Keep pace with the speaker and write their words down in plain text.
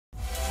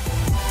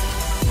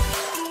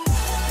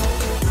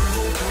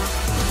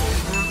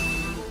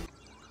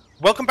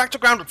Welcome back to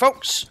Grounded,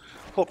 folks.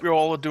 Hope you're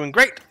all doing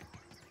great.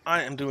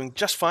 I am doing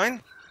just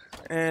fine,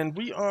 and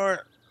we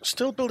are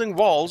still building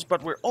walls,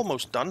 but we're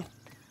almost done.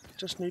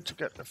 Just need to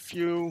get a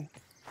few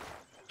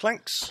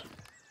planks,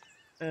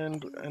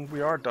 and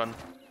we are done.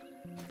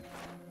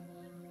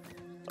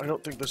 I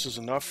don't think this is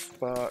enough,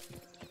 but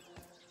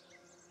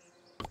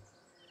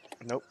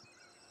nope.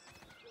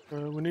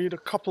 We need a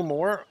couple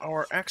more.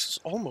 Our axe is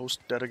almost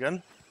dead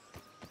again.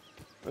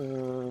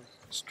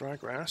 It's dry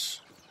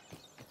grass.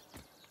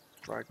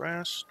 Dry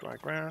grass, dry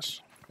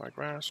grass, dry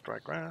grass, dry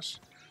grass.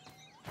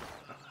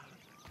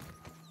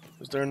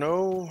 Is there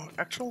no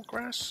actual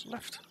grass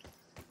left?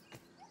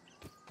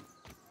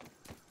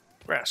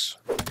 Grass.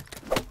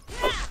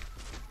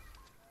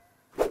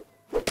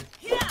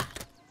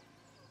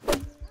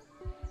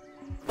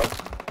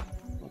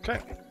 Okay.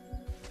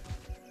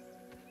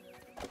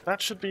 That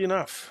should be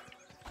enough.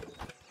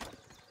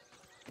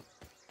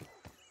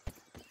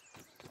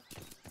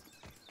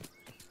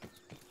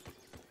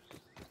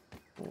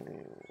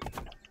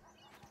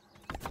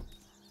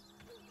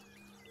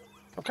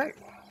 Okay.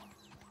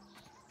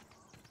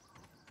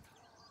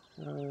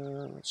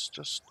 Let's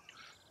just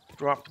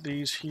drop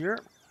these here.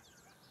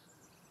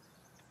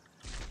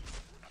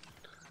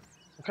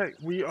 Okay,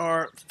 we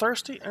are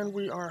thirsty and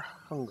we are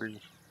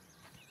hungry.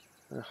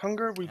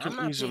 Hunger we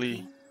can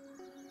easily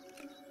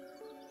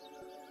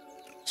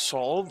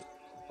solve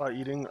by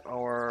eating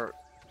our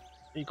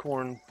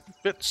acorn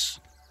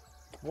bits.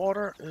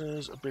 Water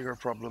is a bigger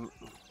problem.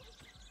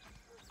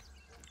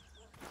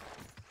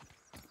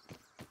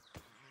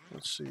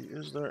 Let's see,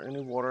 is there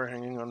any water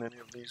hanging on any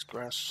of these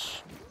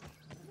grass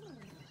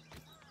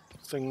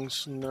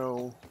things?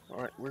 No.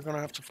 Alright, we're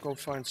gonna have to go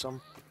find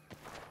some.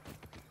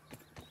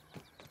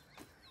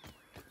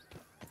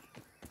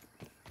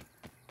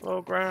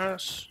 Hello,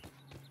 grass.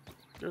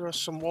 Give us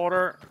some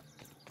water.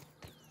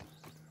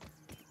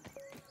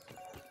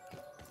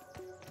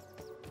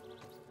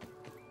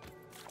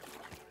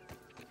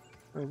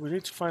 And we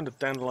need to find a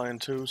dandelion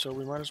too, so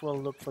we might as well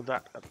look for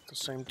that at the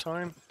same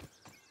time.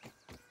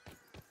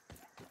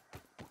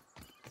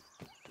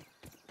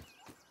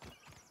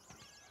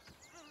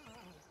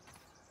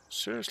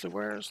 Seriously,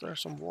 where is there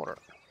some water?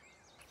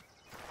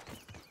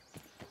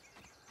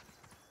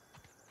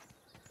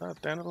 Is that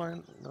a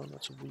dandelion? No,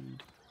 that's a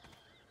weed.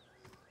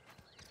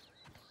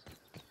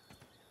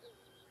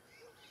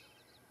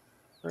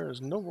 There is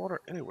no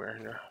water anywhere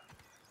here.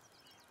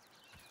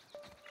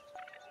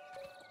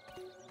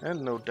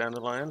 And no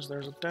dandelions.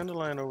 There's a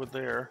dandelion over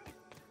there.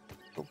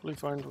 Hopefully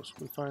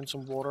we find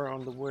some water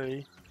on the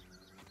way.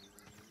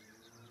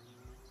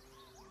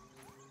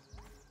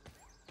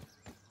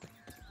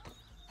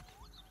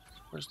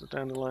 Where's the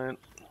dandelion?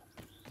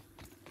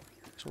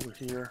 It's over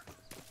here.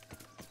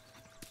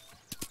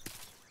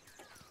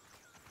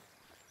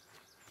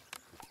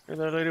 Hey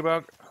there,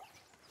 ladybug.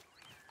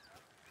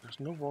 There's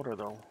no water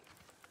though.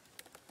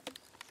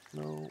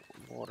 No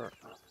water.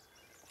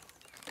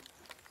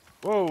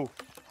 Whoa!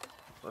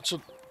 That's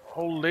a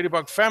whole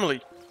ladybug family.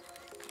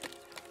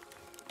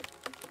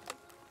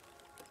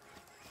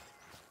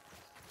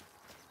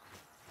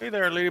 Hey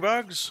there,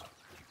 ladybugs.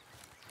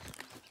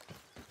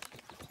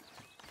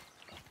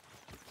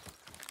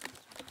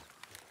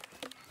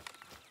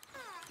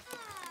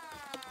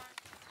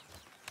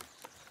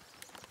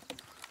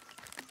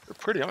 They're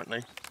pretty, aren't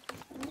they?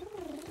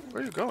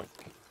 Where are you going?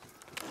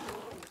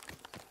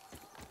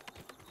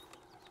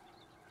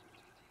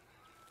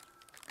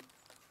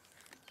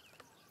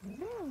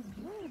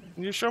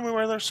 Can you show me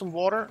where there's some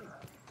water?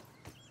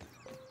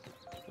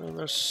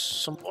 There's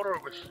some water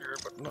over here,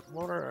 but not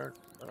water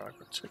that I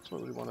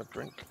particularly want to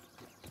drink.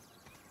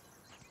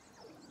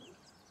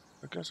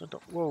 I guess I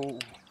don't... Whoa!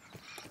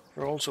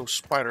 There are also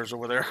spiders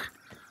over there.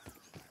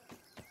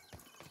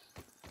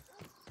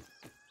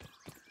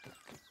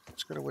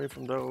 Let's get away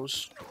from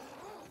those.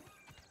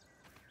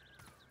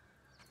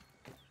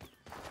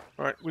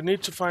 Alright, we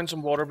need to find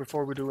some water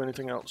before we do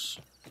anything else.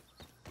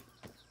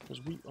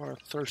 Because we are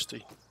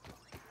thirsty.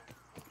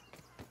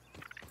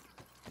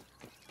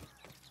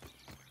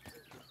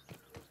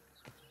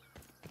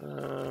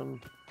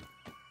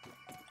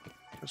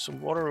 There's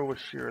some water over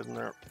here, isn't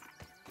there?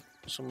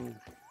 Some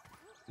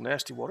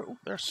nasty water. Oh,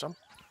 there's some.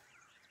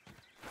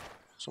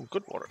 Some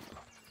good water.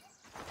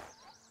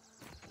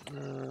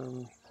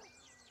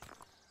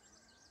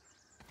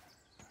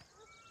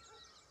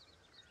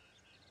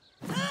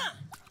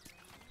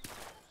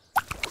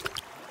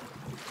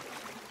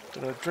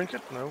 Did I drink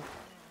it? No.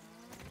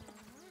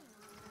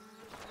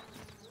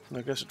 And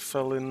I guess it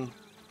fell in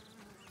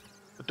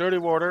the dirty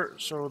water,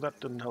 so that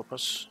didn't help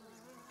us.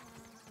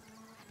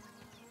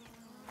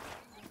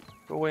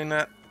 Go away,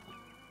 Nat.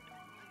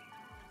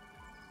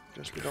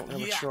 Guess we don't have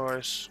a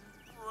choice.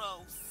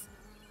 Gross.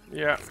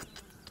 Yeah.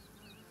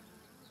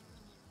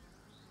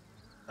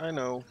 I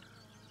know.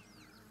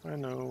 I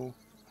know.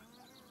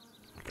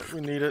 But we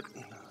need it.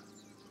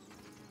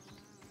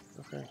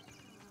 Okay.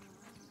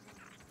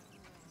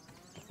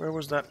 Where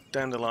was that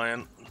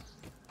dandelion?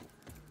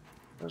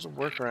 There's a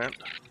worker ant.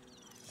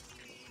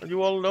 Are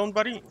you all alone,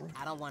 buddy?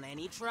 I don't want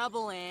any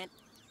trouble, Ant.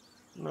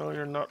 No,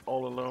 you're not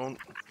all alone.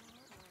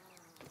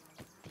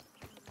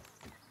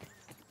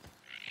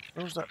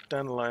 Where's that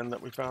dandelion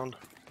that we found?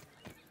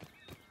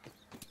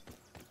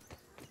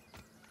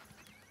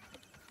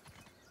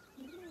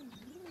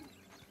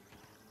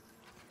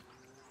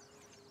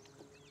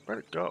 Where'd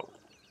it go?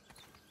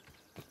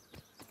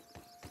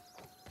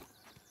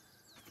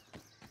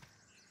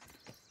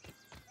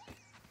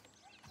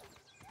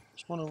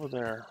 There's one over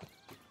there.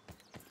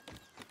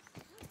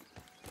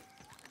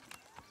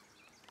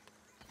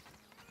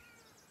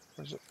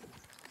 Where's it?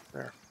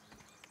 There.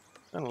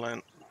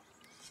 Dandelion.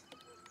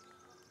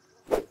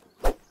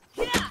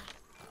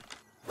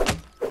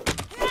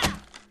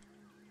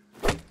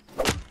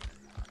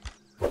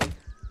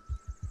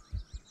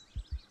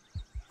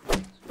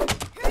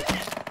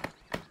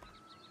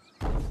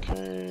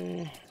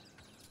 Okay.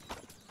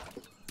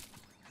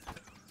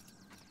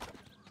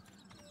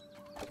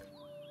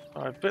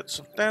 5 bits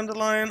of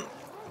dandelion.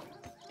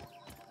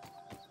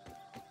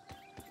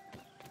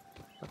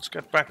 Let's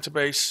get back to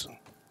base.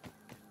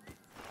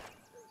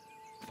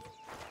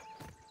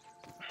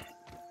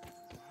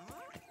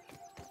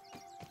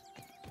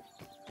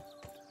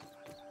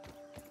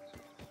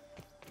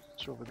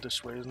 It's over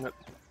this way, isn't it?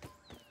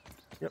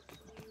 Yep.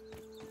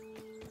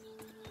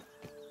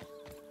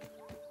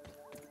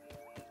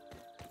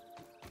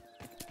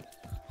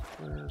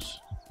 Where's...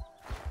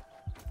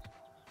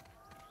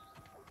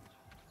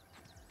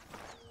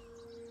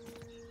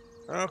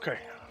 Okay,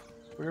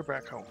 we're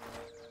back home.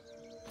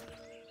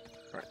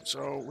 Right,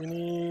 so we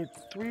need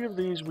 3 of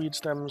these weed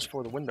stems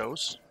for the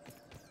windows.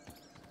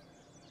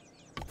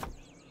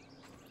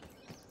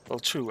 Well,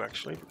 2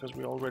 actually, because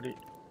we already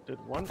did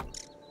 1.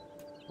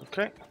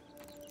 Okay.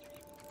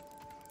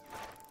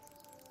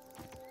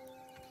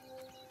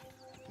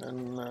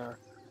 Then I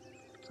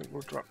think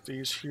we'll drop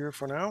these here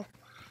for now.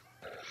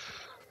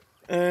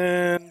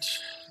 And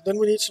then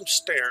we need some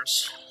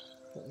stairs.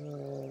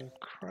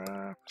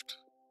 Craft.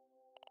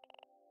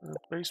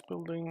 Base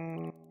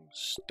building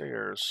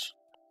stairs.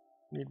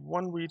 Need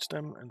 1 weed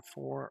stem and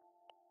 4.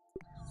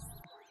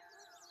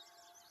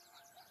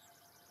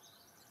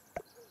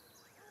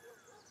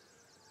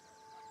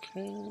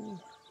 Okay.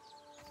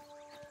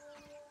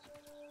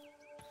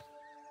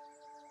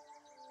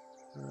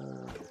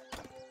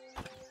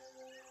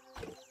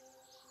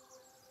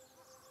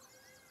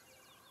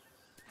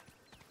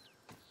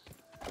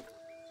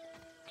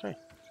 Okay.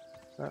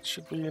 That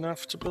should be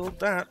enough to build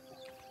that.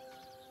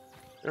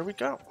 There we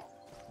go.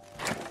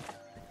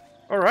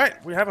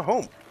 Alright, we have a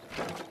home.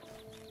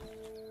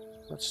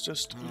 Let's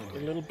just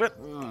eat a little bit.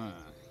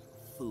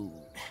 Food.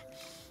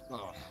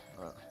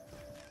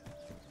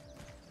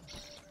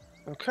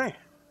 Okay.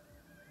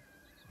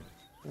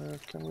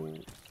 Can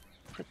we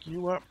pick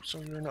you up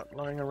so you're not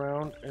lying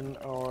around in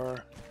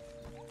our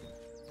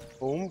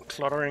home,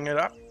 cluttering it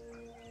up?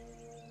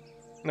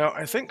 Now,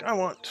 I think I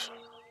want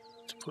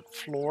to put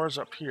floors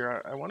up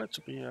here. I want it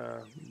to be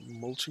a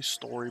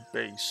multi-story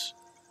base.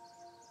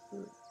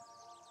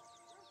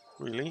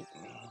 Really?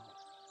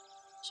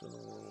 So,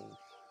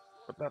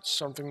 but that's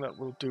something that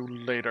we'll do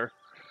later.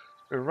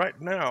 But right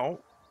now,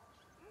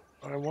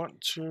 I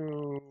want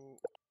to...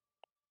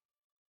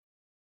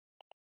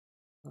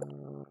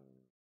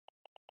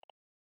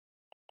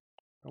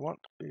 I want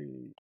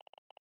a...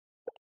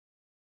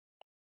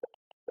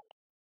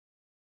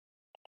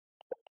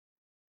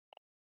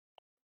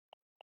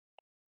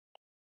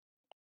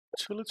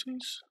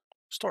 Utilities?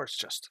 Storage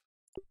chest.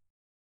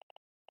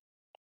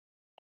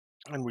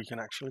 And we can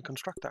actually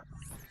construct that.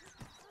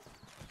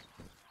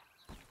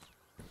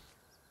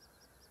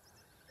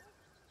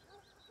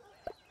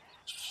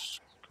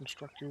 Just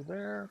construct you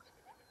there.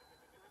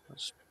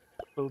 Let's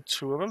build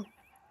 2 of them.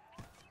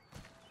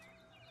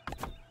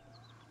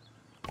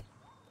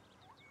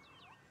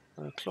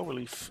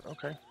 Cloverleaf.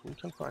 Okay, we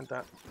can find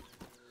that.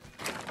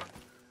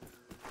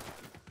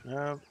 We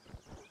have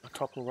a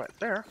couple right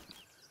there.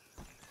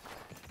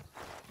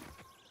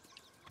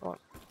 Come on.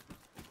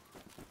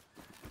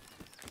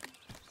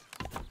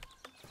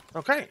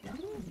 Okay.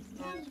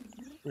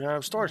 We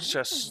have storage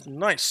chests.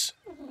 Nice.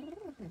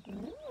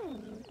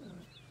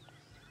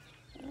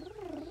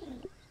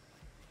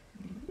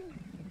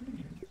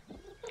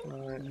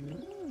 Alright.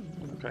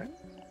 Okay.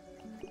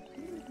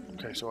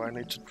 Okay, so I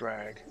need to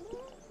drag.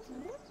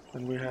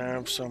 Then we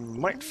have some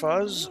mite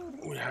fuzz.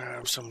 We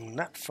have some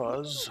gnat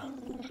fuzz.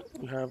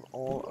 We have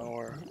all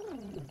our...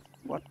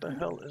 What the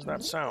hell is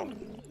that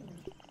sound?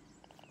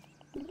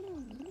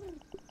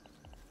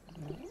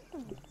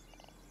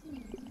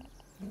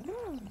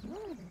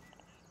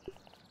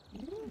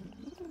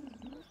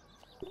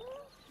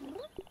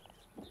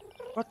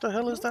 What the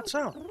hell is that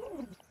sound?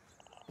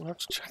 We'll have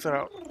to check that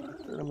out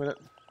in a minute.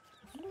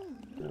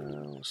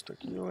 We'll stick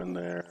you in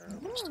there.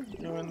 We'll stick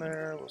you in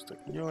there. We'll stick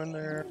you in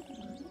there.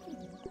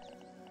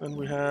 Then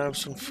we have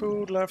some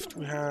food left.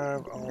 We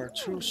have our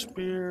 2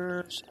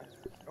 spears.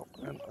 Oh,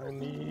 and I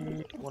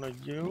need 1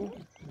 of you.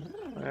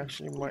 I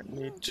actually might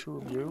need 2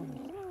 of you.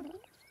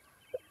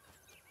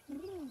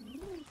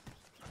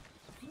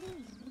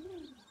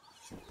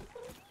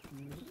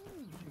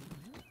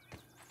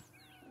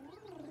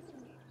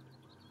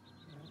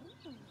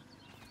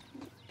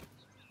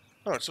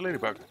 Oh, it's a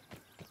ladybug.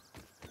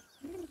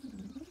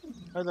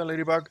 Hi there,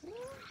 ladybug.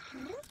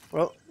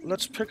 Well,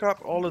 let's pick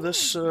up all of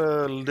this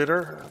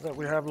litter that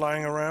we have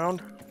lying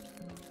around,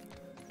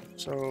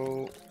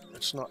 so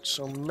it's not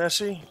so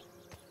messy.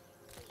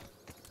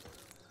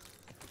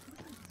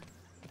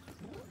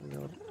 We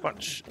have a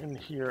bunch in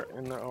here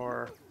in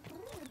our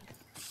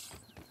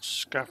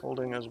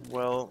scaffolding as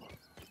well.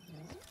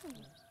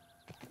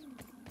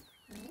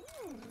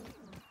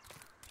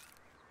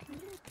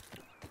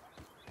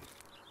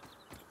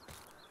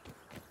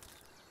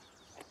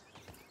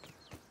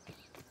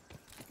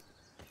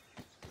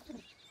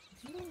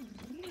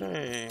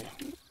 Okay.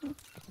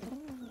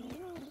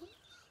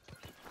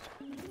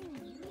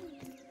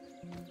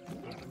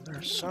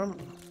 There's some.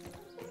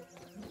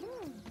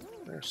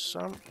 There's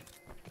some.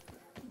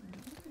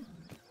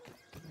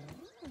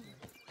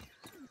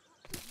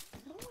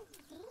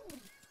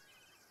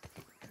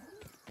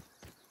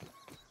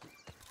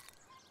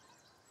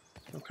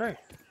 Okay.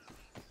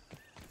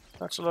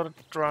 That's a lot of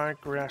dry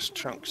grass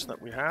chunks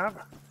that we have.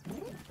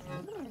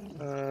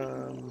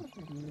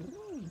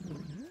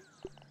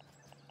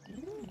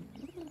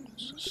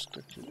 Let's just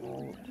stick you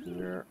all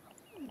here.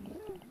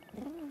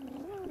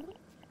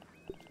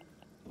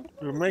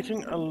 You're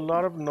making a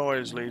lot of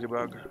noise,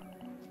 ladybug.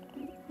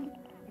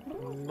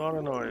 A lot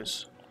of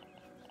noise.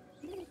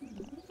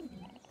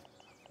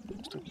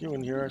 Stick you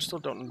in here. I still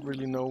don't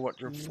really know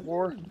what you're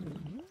for.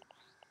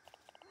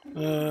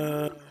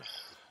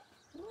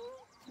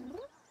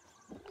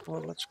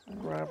 Well, let's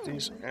grab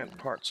these ant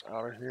parts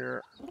out of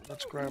here.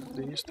 Let's grab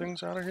these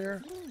things out of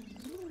here.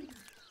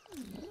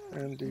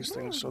 And these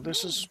things. So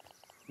this is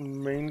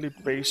mainly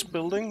base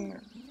building.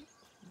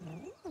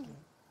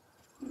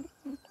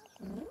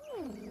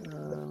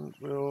 And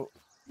we'll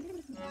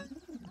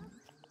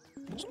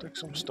stick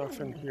some stuff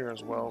in here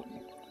as well.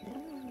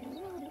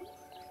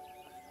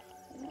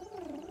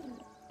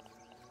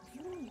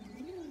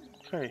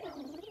 Okay.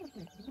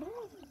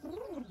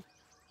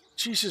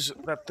 Jesus,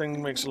 that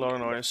thing makes a lot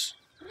of noise.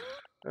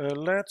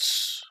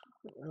 Let's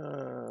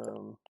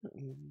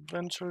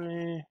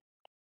inventory,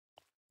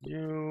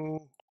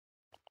 you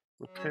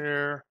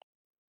repair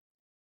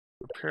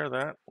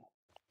that,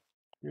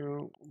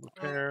 you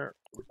repair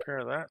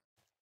that.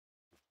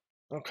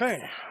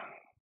 Okay,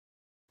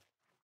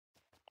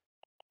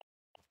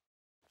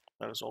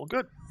 that is all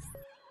good.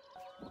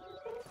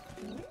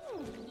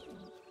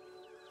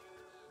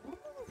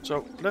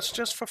 So let's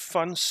just for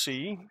fun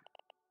see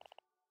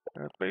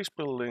base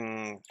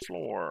building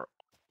floor.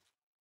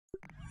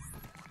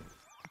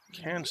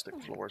 Can stick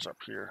floors up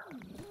here.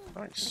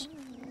 Nice.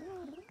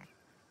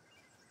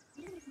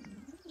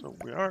 So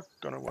we are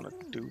going to want to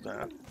do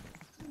that.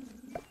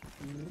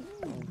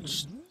 I'll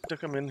stick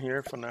them in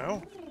here for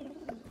now.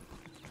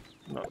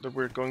 Not that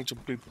we're going to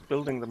be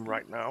building them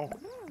right now.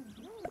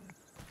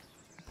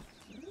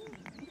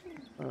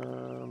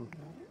 And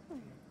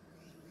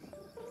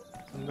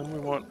then we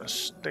want a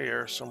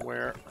stair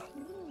somewhere.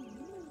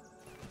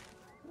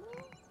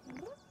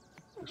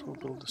 Guess we'll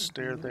build a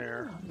stair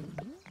there.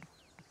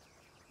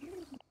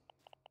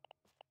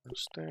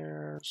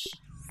 Stairs.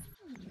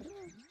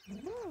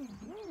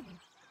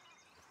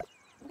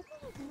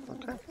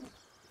 Okay.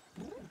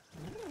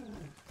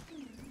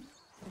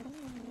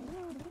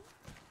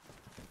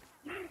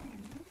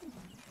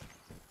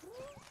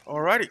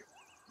 Alrighty.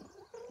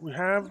 We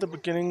have the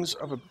beginnings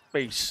of a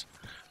base.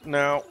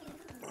 Now,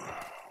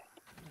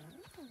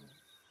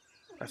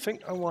 I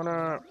think I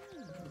wanna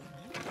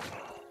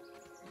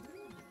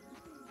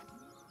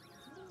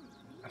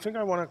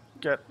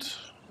get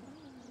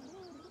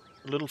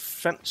a little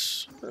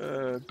fence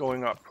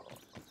going up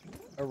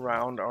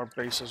around our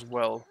base as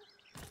well,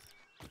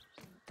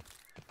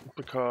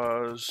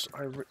 because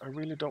I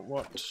really don't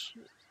want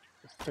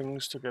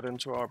things to get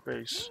into our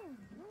base.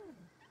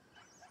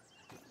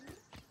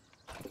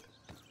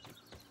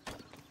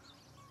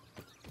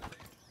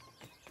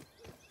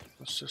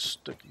 Let's just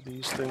stick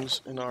these things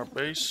in our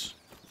base.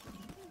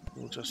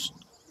 We'll just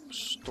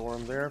store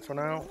them there for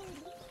now.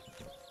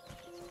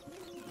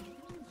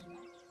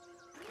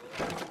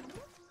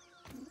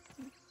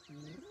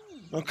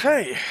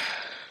 Okay,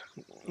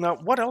 now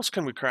what else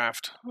can we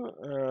craft?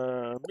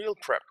 Meal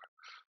prep,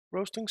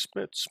 roasting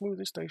spit,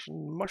 smoothie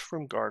station,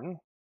 mushroom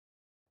garden.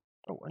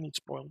 Oh, I need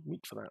spoiled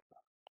meat for that.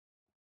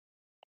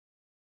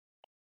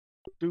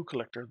 Dew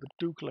collector, the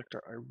dew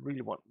collector I really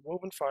want.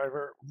 Woven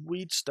fiber,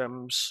 weed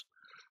stems,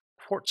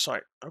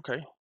 quartzite.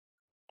 Okay,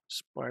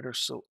 spider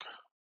silk.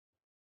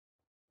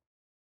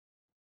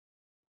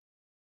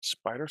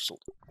 Spider silk.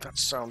 That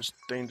sounds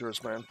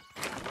dangerous, man.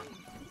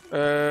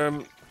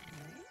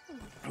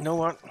 You know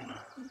what?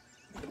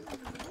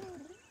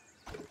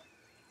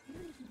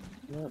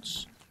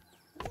 Let's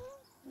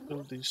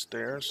build these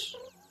stairs.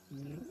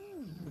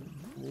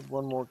 Need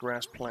one more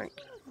grass plank.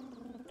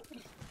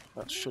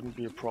 That shouldn't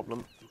be a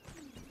problem.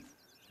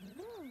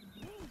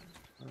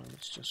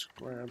 Let's just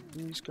grab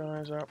these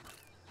guys up.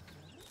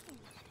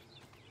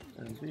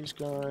 And these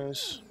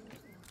guys.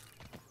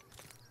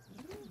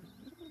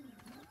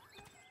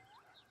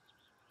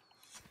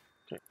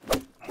 Okay.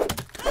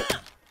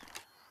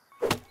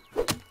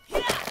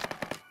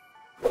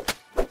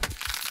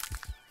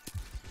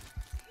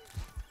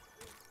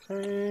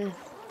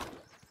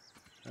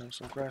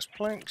 Some grass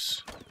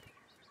planks.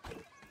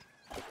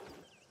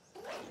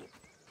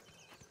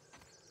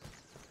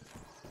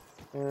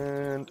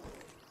 And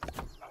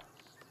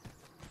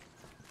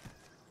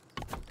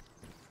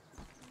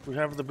we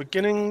have the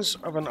beginnings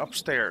of an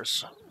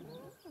upstairs,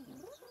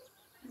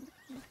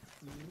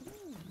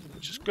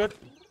 which is good.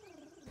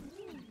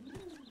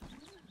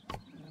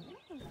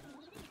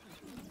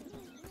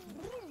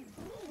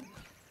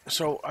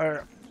 So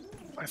I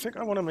think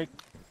I want to make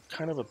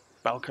kind of a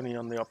balcony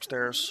on the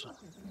upstairs,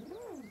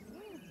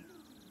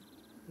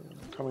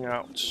 coming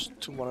out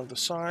to one of the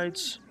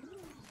sides.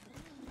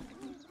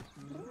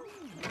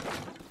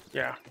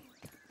 Yeah,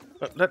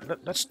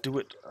 let's do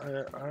it.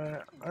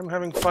 I'm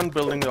having fun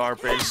building our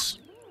base,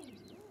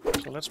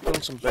 so let's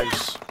build some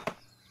base.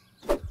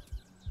 There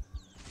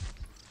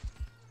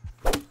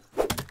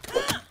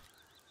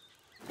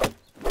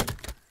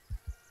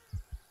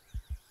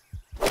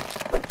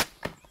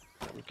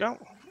we go.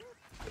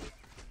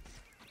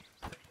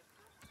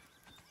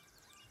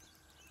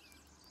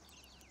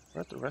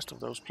 Where'd the rest of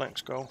those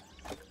planks go?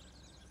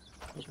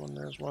 There's one,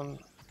 there's one.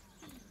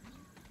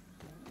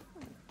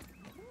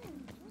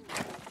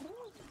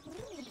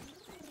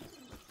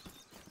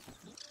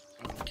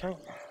 Okay.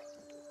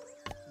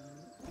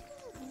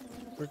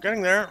 We're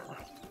getting there.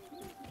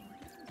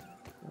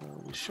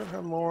 We should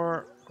have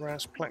more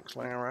grass planks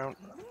laying around.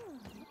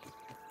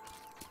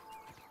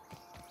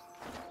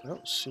 I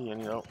don't see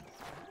any though.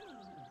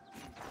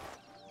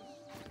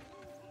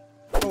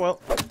 Oh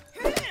well.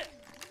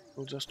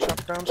 We'll just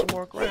chop down some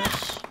more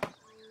grass.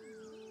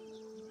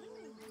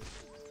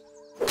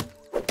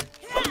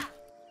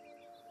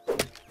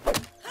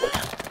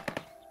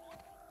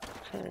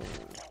 Okay.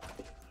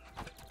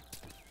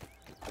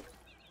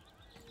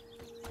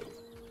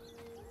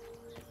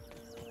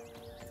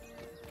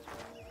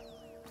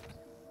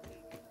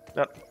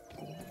 That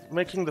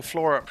making the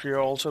floor up here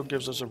also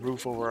gives us a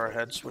roof over our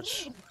heads,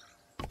 which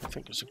I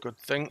think is a good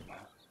thing.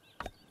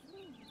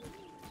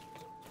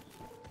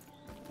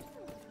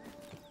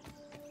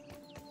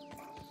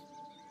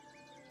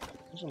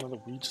 There's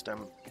another weed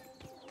stem.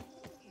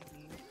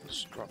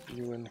 Let's drop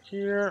you in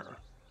here.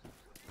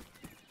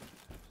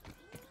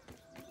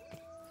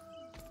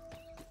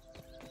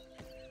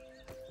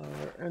 Are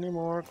there any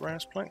more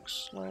grass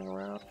planks lying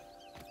around?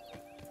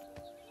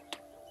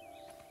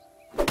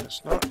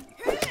 Guess not.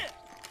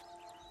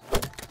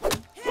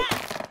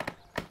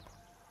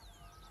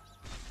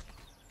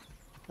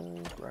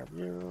 Okay, grab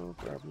you,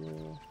 grab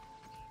you.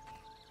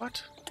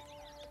 What?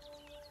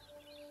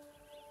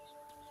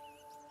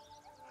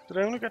 Did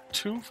I only get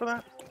 2 for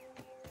that?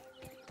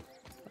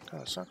 That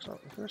kind of sucks. Oh,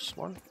 here's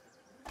one.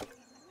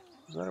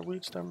 Is that a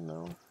weed stem?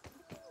 No.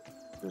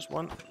 Here's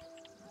one.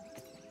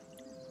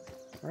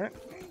 Alright.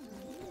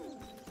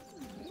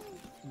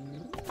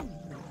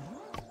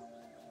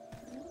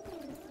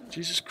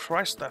 Jesus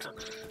Christ, that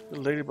the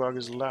ladybug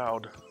is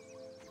loud.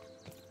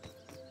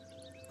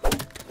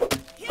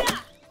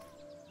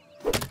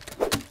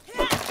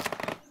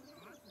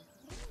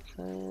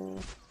 Okay.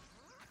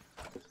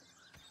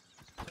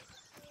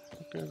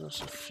 Gives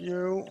us a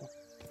few.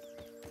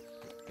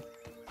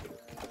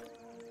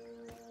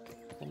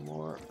 One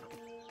more.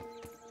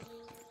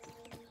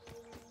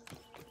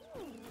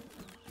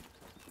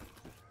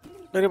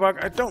 Ladybug,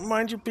 I don't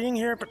mind you being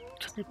here, but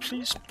can you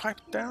please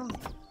pipe down?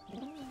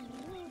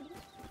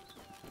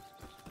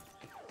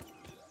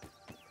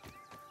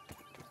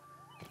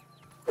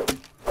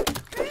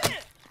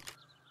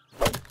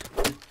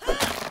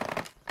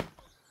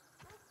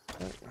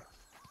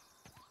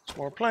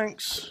 More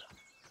planks.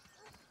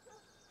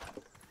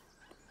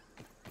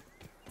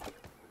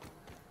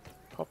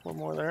 Couple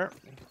more there.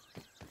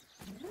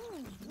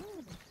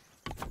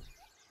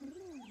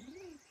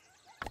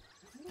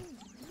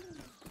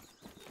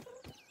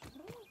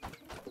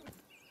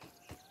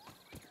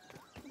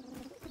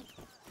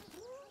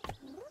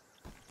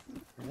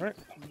 All right.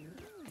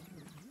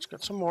 Let's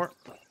get some more.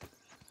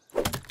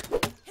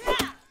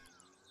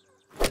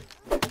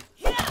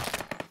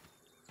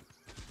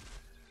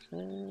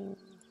 Okay.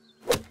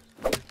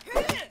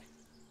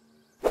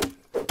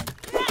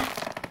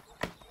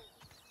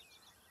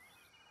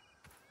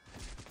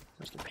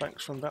 There's the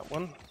planks from that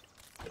one.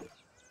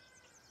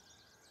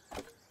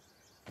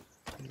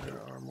 And there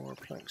are more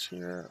planks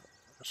here.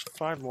 There's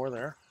 5 more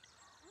there,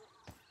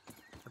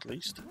 at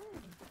least.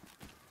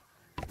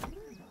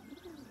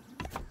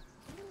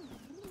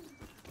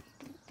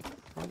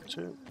 1,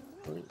 2,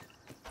 3,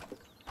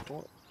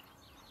 4,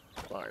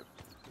 5.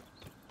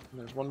 And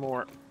there's one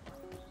more.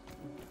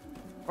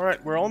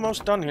 Alright, we're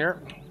almost done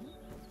here.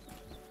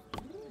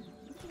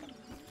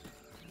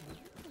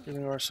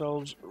 Giving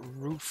ourselves a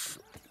roof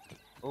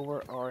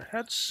over our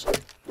heads.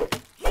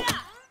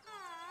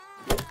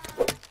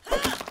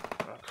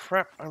 Oh,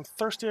 crap, I'm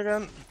thirsty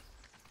again.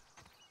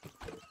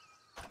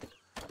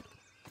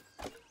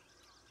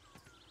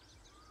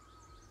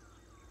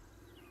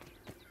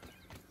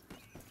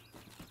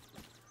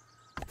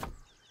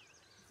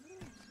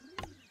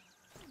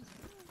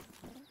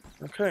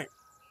 Okay,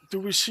 do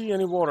we see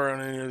any water on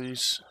any of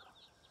these?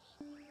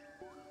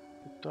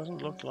 It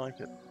doesn't look like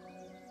it.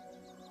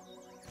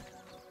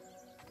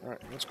 Alright,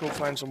 let's go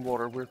find some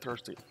water. We're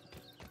thirsty.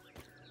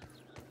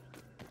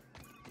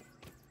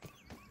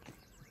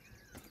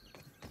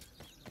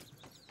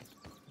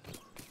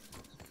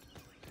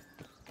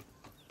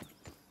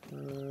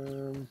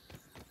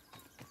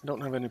 I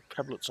don't have any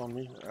pebblets on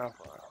me.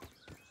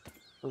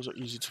 Those are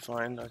easy to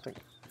find. I think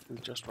we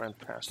just ran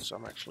past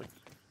some, actually.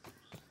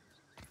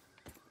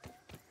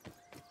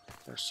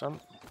 There's some.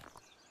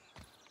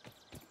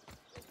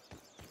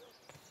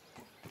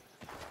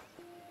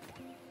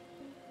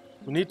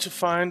 We need to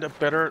find a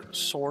better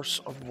source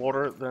of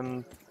water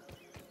than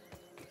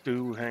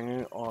dew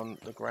hanging on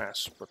the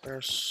grass, but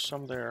there's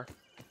some there.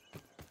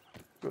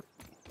 Good.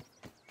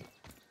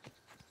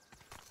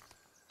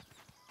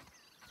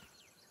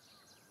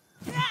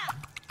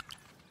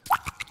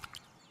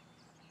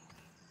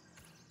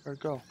 Where'd it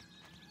go?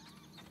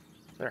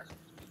 There.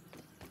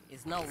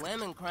 It's no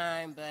lemon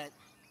crime, but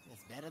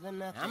it's better than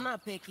nothing. I'm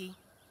not picky.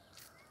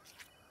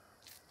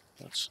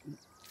 That's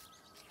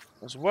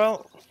as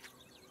well.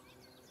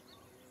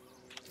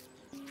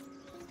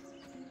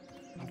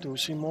 Do we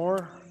see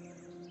more?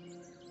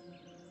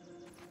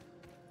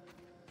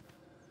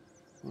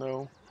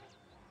 No.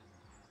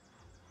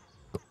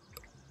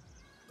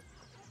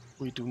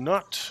 We do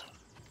not.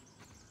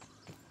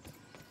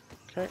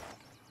 Okay.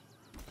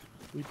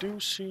 We do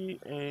see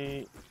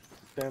a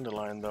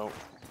dandelion though.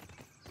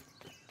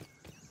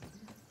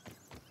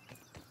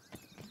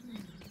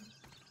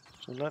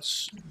 So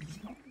let's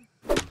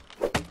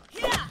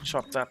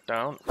chop that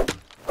down.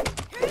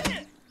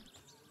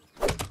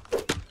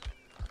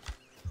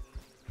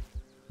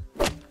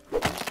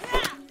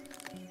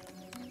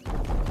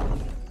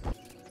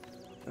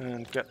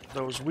 And get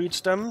those weed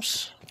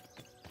stems.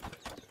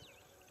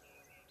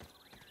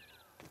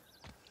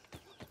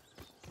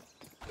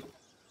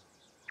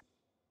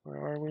 Where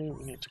are we?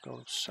 We need to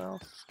go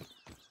south.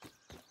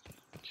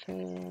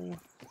 Okay.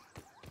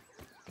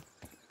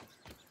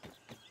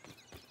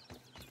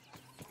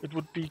 It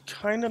would be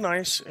kind of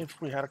nice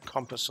if we had a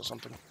compass or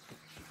something.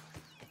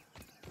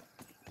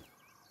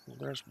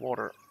 There's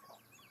water.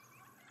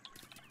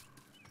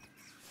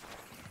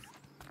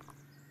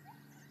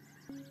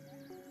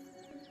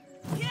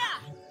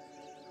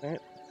 Okay.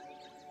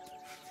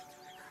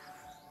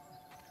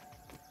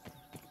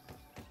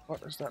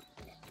 What is that?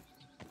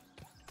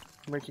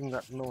 Making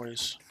that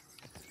noise.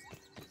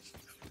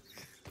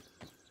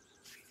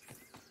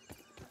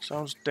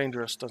 Sounds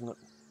dangerous, doesn't it?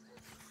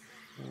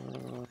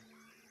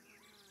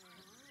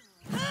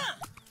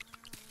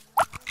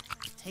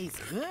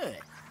 Tastes good.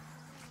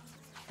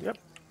 Yep.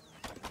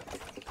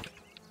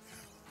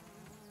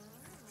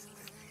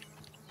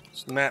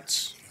 It's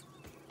gnats.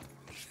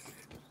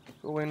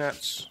 Go away,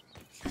 gnats.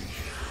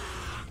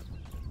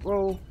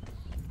 Whoa.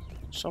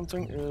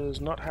 Something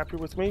is not happy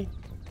with me.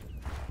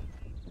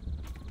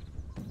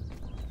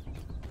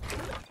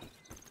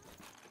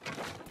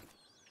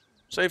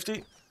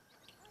 Safety.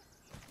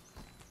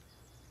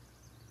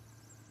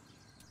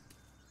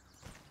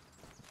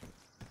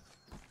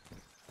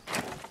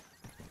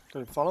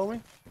 Did it follow me?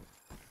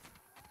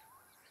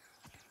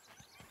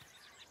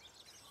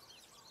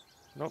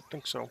 Don't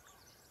think so.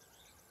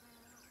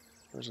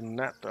 There's a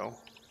gnat though.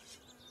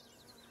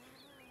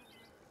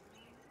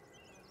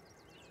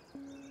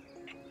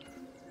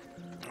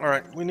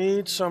 Alright, we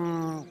need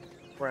some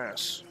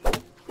grass.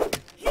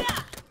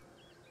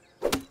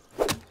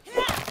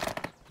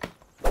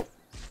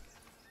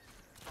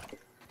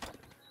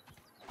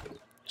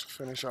 To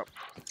finish up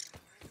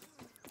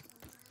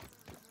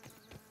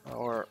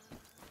our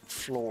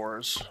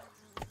floors.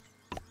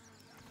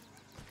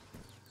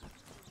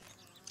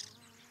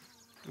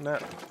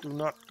 Gnat, do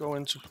not go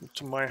into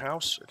my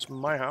house. It's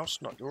my house,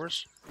 not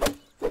yours.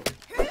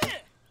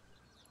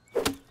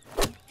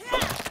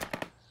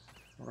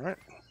 Alright.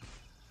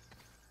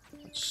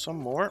 Some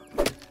more.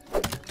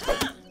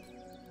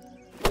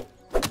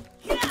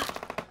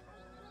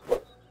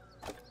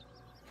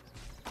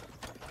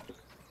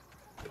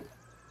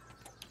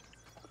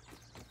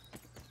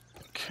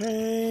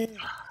 Okay.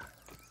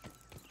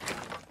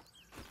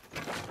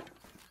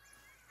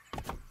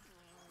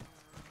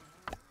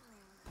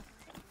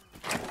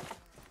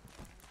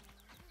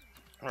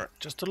 Alright,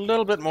 just a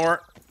little bit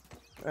more,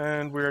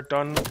 and we're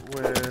done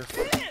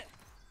with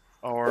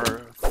our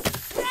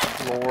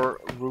floor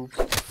roof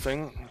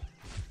thing.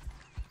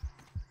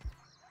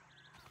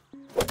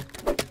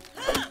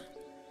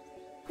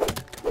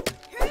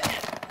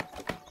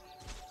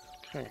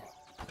 Okay.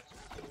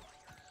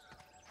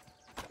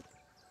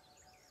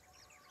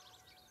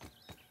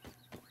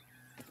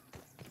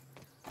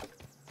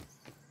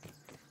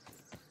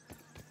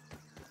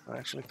 I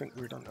actually think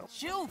we're done now.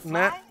 Shoot,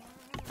 Nah.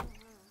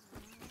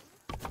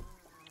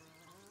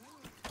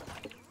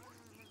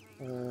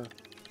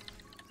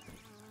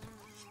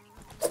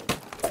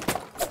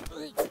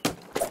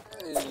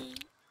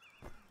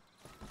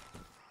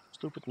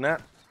 Stupid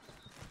gnat.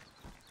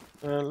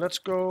 Let's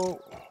go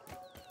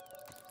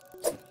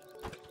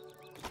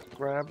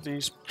grab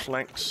these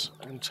planks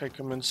and take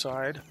them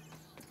inside.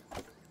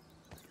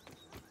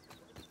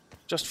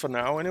 Just for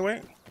now,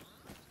 anyway.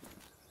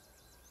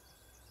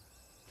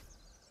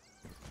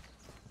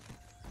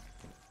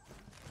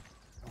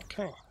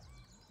 Okay.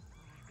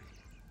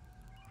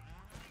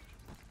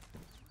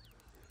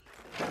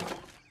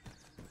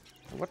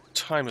 What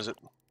time is it?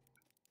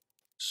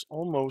 It's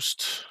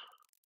almost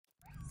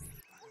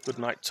good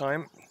night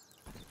time.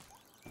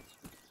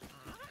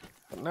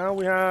 But now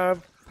we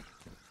have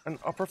an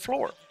upper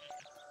floor.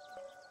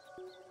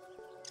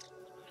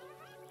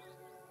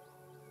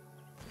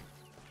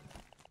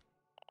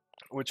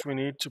 Which we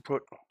need to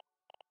put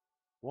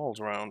walls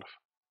around.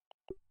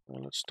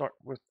 And let's start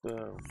with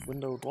the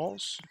windowed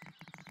walls.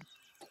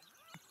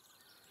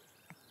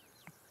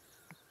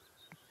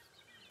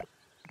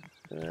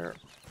 There.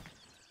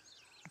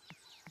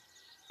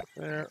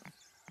 There.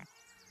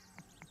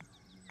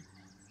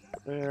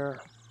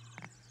 There.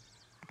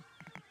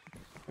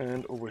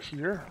 And over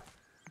here.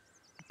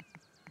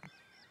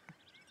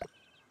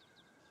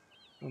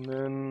 And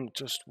then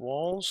just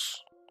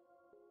walls.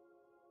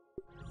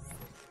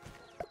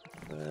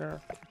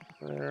 There.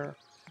 There.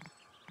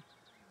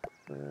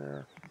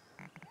 There.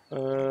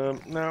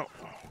 Now,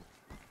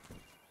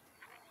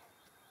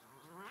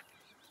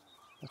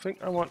 I think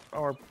I want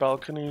our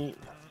balcony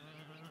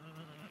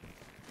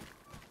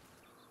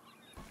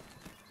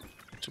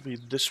to be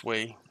this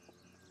way.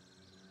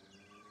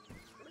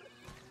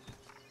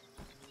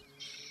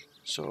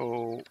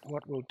 So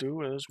what we'll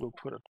do is we'll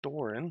put a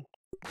door in.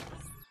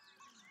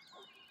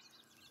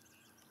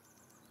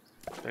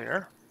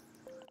 There.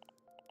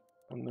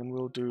 And then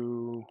we'll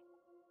do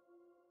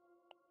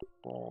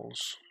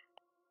walls.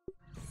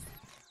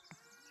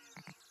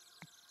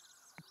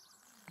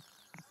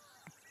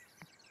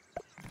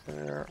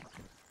 There,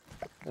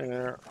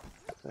 there,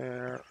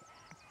 there,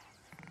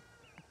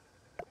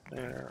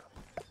 there,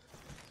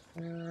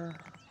 there,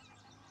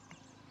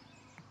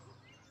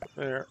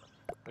 there,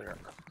 there,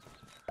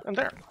 and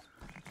there.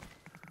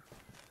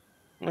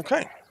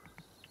 Okay.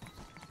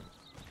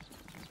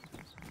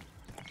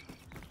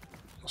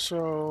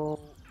 So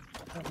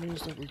that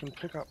means that we can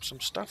pick up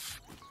some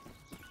stuff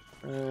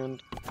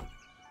and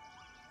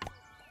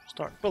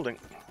start building.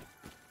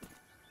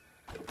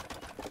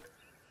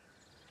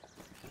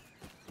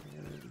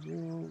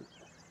 You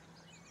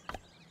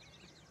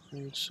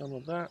need some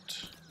of that.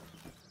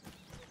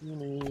 You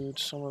need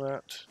some of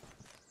that.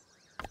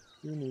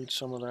 You need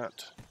some of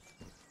that.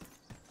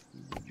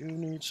 You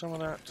need some of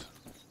that.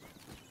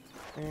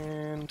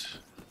 And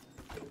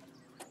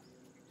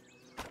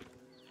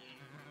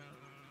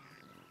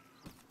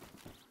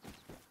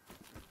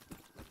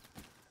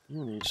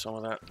you need some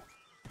of that.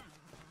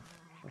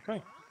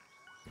 Okay.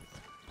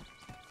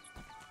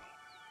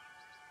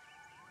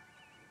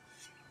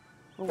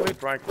 Oh wait,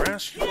 dry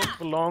grass, you don't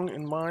belong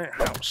in my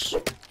house.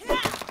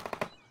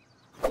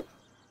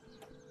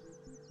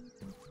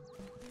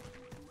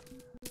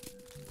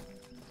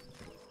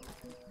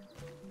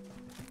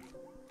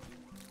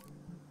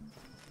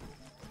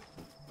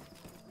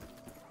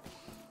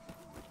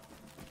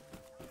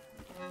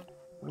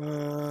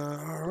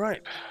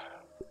 Alright.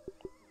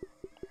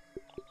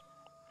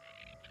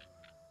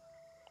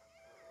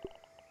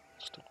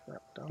 Stick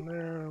that down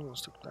there, we'll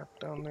stick that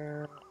down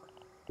there.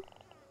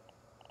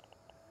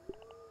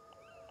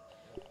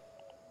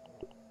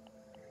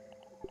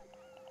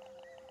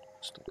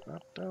 Stick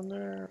that down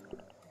there.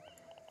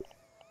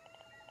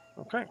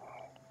 Okay.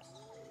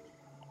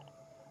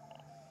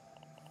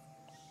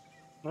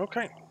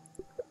 Okay.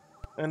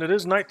 And it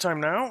is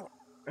nighttime now,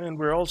 and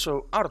we're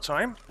also out of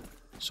time.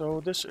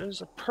 So this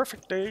is a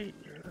perfect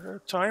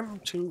time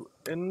to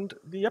end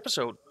the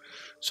episode.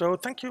 So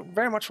thank you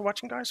very much for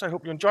watching, guys. I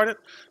hope you enjoyed it.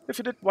 If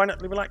you did, why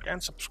not leave a like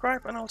and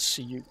subscribe, and I'll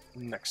see you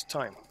next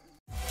time.